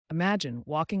Imagine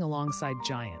walking alongside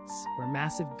giants, where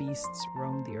massive beasts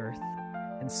roamed the earth,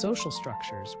 and social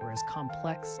structures were as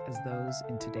complex as those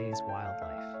in today's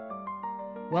wildlife.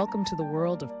 Welcome to the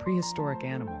world of prehistoric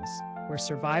animals, where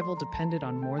survival depended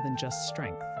on more than just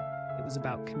strength. It was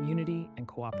about community and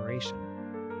cooperation.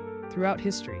 Throughout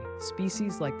history,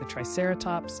 species like the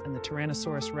Triceratops and the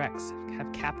Tyrannosaurus rex have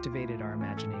captivated our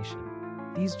imagination.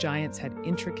 These giants had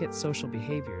intricate social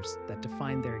behaviors that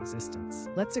defined their existence.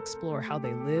 Let's explore how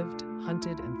they lived,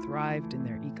 hunted, and thrived in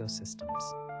their ecosystems.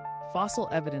 Fossil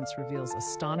evidence reveals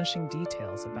astonishing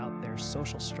details about their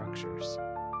social structures.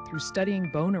 Through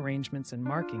studying bone arrangements and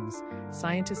markings,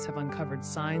 scientists have uncovered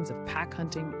signs of pack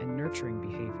hunting and nurturing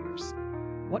behaviors.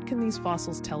 What can these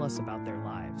fossils tell us about their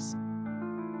lives?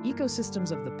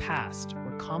 Ecosystems of the past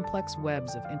were complex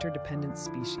webs of interdependent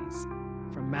species.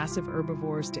 From massive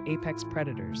herbivores to apex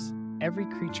predators, every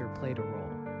creature played a role.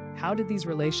 How did these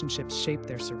relationships shape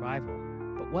their survival?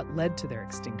 But what led to their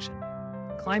extinction?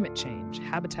 Climate change,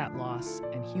 habitat loss,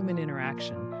 and human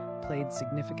interaction played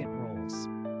significant roles.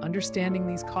 Understanding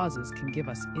these causes can give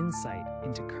us insight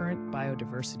into current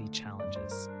biodiversity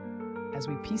challenges. As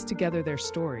we piece together their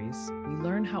stories, we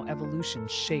learn how evolution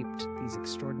shaped these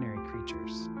extraordinary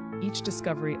creatures. Each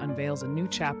discovery unveils a new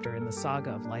chapter in the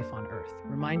saga of life on Earth,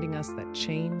 reminding us that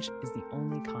change is the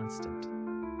only constant.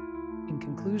 In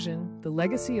conclusion, the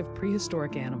legacy of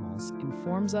prehistoric animals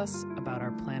informs us about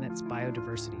our planet's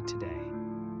biodiversity today.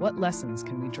 What lessons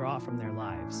can we draw from their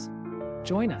lives?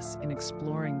 Join us in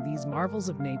exploring these marvels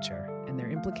of nature and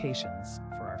their implications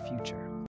for our future.